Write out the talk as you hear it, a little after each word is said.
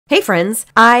Hey friends,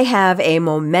 I have a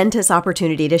momentous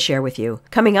opportunity to share with you.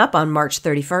 Coming up on March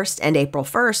 31st and April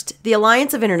 1st, the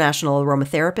Alliance of International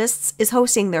Aromatherapists is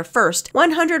hosting their first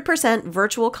 100%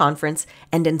 virtual conference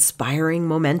and inspiring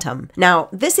momentum. Now,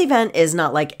 this event is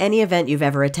not like any event you've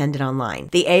ever attended online.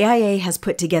 The AIA has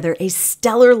put together a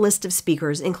stellar list of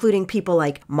speakers, including people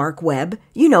like Mark Webb,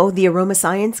 you know, the aroma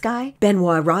science guy,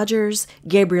 Benoit Rogers,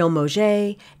 Gabriel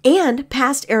Moget, and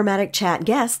past Aromatic chat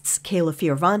guests Kayla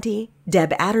Fioravanti,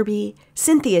 Deb Atterby,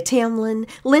 Cynthia Tamlin,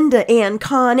 Linda Ann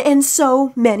Kahn, and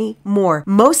so many more.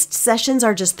 Most sessions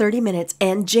are just 30 minutes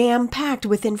and jam-packed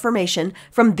with information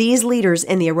from these leaders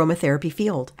in the aromatherapy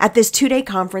field. At this 2-day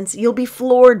conference, you'll be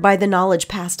floored by the knowledge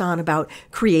passed on about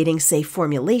creating safe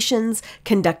formulations,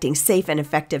 conducting safe and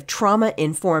effective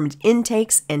trauma-informed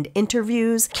intakes and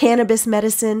interviews, cannabis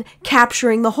medicine,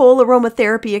 capturing the whole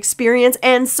aromatherapy experience,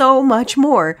 and so much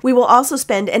more. We will also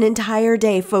spend an entire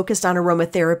day focused on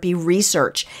aromatherapy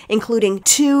research, including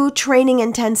 2 training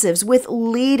intensives with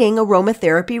leading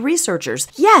aromatherapy researchers.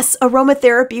 Yes,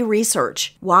 aromatherapy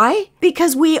research. Why?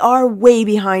 Because we are way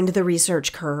behind the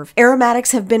research curve.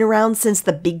 Aromatics have been around since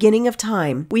the beginning of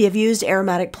time. We have used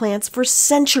aromatic plants for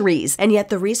centuries, and yet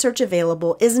the research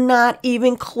available is not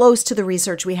even close to the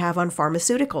research we have on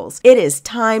pharmaceuticals. It is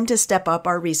time to step up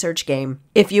our research game.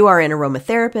 If you are an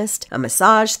aromatherapist, a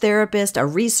massage therapist, a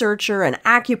researcher, an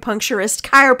acupuncturist,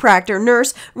 chiropractor,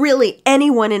 nurse, really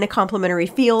anyone in a complementary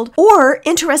field, or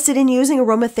interested in using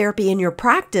aromatherapy in your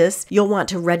practice, you'll want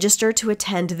to register to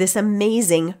attend this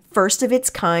amazing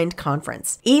first-of-its-kind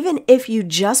conference. Even if you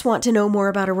just want to know more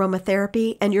about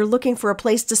aromatherapy and you're looking for a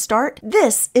place to start,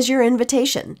 this is your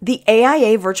invitation. The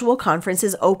AIA Virtual Conference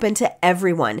is open to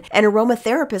everyone, and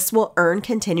aromatherapists will earn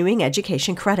continuing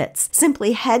education credits.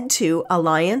 Simply head to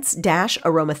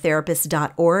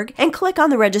alliance-aromatherapists.org and click on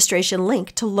the registration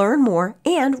link to learn more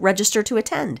and register to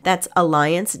attend. That's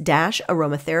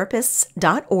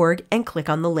alliance-aromatherapists.org and click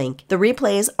on the link. The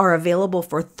replays are available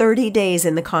for 30 days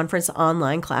in the conference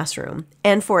online classroom.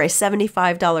 And for a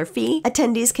 $75 fee,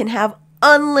 attendees can have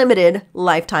unlimited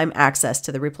lifetime access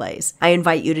to the replays. I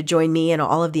invite you to join me and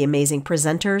all of the amazing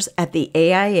presenters at the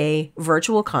AIA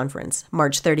Virtual Conference,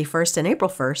 March 31st and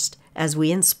April 1st, as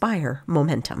we inspire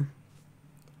momentum.